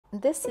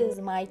This is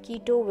my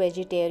keto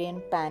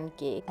vegetarian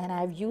pancake and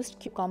I've used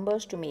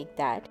cucumbers to make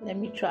that. Let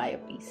me try a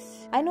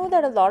piece. I know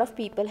that a lot of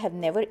people have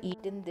never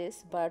eaten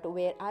this, but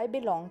where I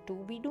belong to,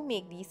 we do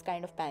make these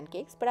kind of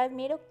pancakes, but I've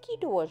made a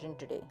keto version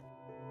today.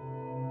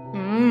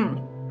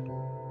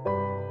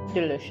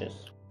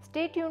 Delicious.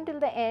 Stay tuned till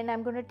the end.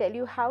 I'm going to tell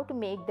you how to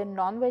make the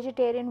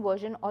non-vegetarian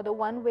version or the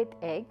one with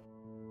egg.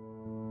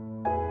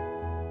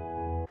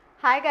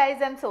 Hi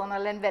guys, I'm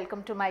Sonal and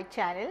welcome to my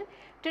channel.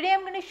 Today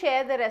I'm going to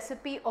share the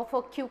recipe of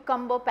a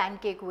cucumber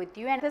pancake with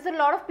you, and there's a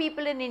lot of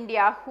people in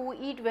India who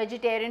eat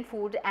vegetarian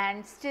food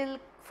and still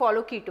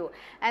follow keto,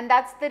 and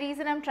that's the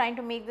reason I'm trying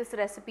to make this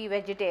recipe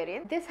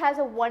vegetarian. This has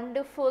a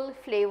wonderful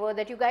flavor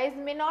that you guys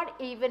may not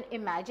even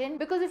imagine,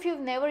 because if you've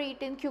never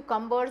eaten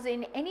cucumbers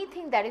in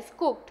anything that is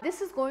cooked,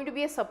 this is going to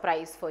be a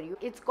surprise for you.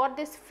 It's got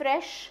this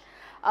fresh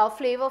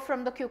flavor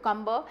from the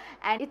cucumber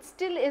and it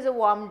still is a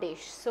warm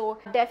dish, so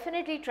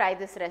definitely try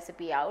this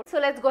recipe out. So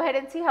let's go ahead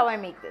and see how I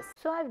make this.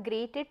 So I've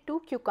grated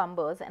 2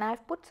 cucumbers and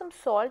I've put some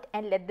salt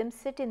and let them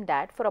sit in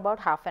that for about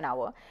half an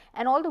hour,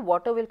 and all the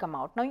water will come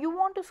out. Now you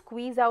want to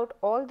squeeze out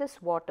all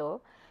this water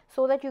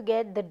so that you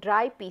get the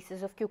dry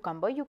pieces of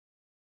cucumber,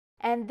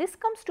 and this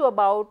comes to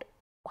about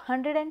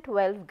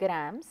 112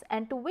 grams,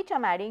 and to which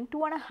I'm adding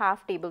 2.5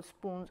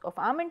 tablespoons of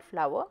almond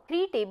flour,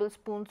 3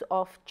 tablespoons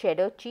of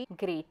cheddar cheese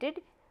grated,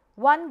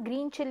 1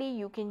 green chili.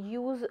 You can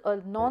use a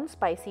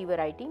non-spicy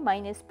variety,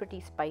 mine is pretty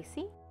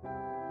spicy.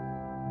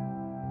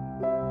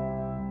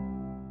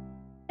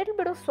 Little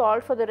bit of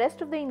salt for the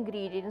rest of the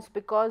ingredients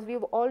because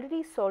we've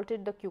already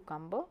salted the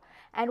cucumber,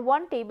 and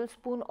 1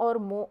 tablespoon or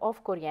more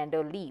of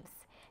coriander leaves.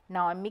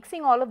 Now I'm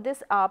mixing all of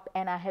this up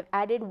and I have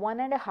added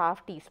 1.5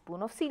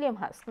 teaspoon of psyllium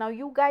husk. Now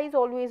you guys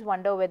always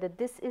wonder whether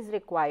this is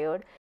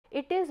required.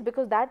 It is,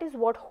 because that is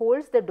what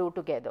holds the dough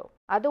together.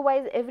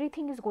 Otherwise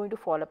everything is going to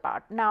fall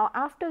apart. Now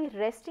after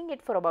resting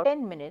it for about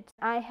 10 minutes,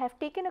 I have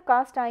taken a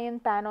cast iron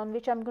pan on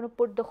which I'm going to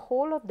put the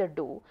whole of the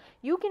dough.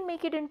 You can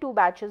make it in 2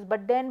 batches,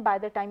 but then by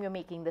the time you're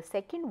making the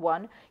second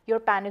one,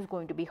 your pan is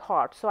going to be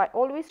hot. So I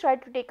always try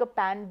to take a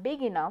pan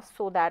big enough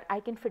so that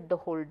I can fit the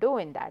whole dough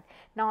in that.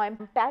 Now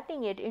I'm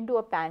patting it into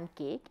a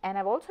pancake, and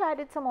I've also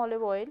added some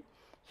olive oil.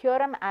 Here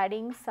I'm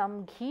adding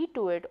some ghee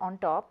to it on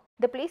top.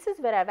 The places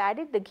where I've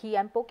added the ghee,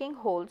 I'm poking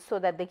holes so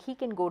that the ghee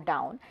can go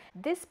down.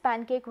 This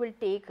pancake will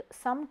take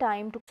some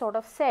time to sort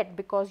of set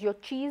because your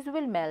cheese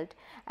will melt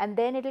and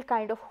then it will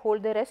kind of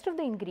hold the rest of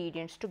the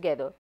ingredients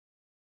together.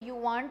 You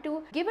want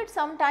to give it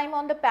some time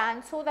on the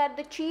pan so that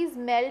the cheese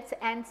melts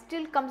and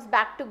still comes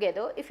back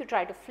together. If you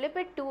try to flip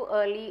it too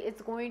early,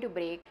 it's going to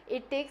break.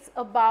 It takes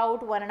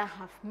about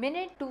 1.5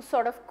 minutes to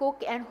sort of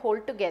cook and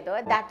hold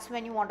together. That's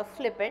when you want to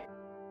flip it.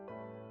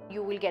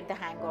 You will get the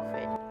hang of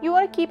it. You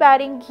want to keep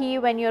adding ghee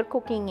when you're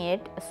cooking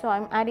it, so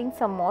I'm adding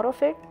some more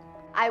of it.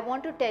 I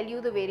want to tell you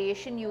the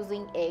variation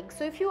using egg.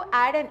 So if you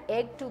add an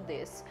egg to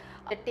this,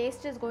 the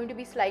taste is going to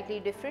be slightly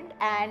different,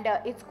 and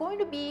it's going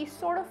to be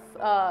sort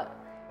of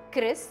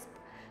crisp.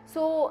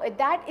 So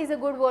that is a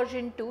good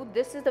version too.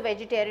 This is the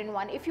vegetarian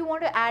one. If you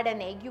want to add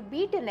an egg, you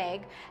beat an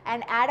egg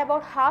and add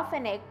about half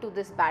an egg to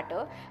this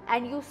batter,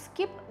 and you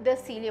skip the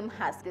psyllium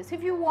husk.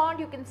 If you want,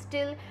 you can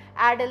still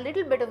add a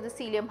little bit of the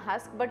psyllium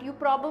husk, but you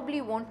probably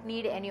won't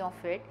need any of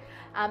it.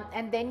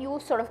 And then you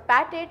sort of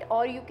pat it,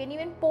 or you can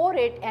even pour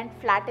it and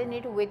flatten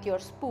it with your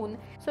spoon.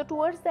 So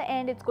towards the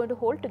end it's going to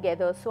hold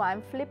together, so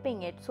I'm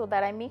flipping it so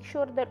that I make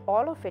sure that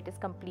all of it is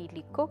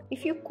completely cooked.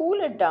 If you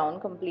cool it down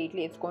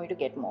completely, it's going to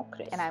get more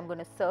crisp. And I'm going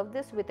to serve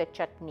this with a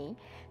chutney.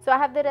 So I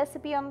have the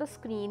recipe on the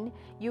screen.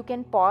 You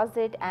can pause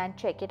it and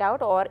check it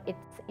out, or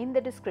it's in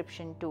the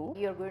description too.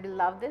 You're going to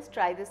love this.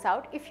 Try this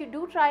out. If you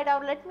do try it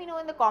out, let me know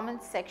in the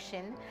comments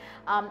section,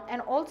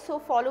 and also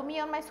follow me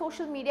on my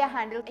social media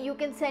handle. You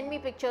can send me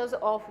pictures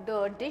of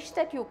the dish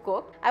that you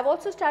cooked. I've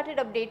also started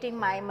updating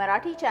my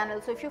Marathi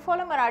channel, so if you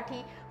follow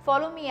Marathi,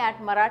 follow me at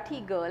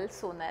Marathi Girl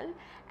Sonal,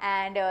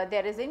 and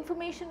there is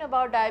information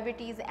about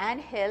diabetes and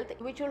health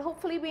which will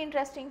hopefully be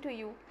interesting to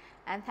you.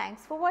 And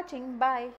thanks for watching. Bye.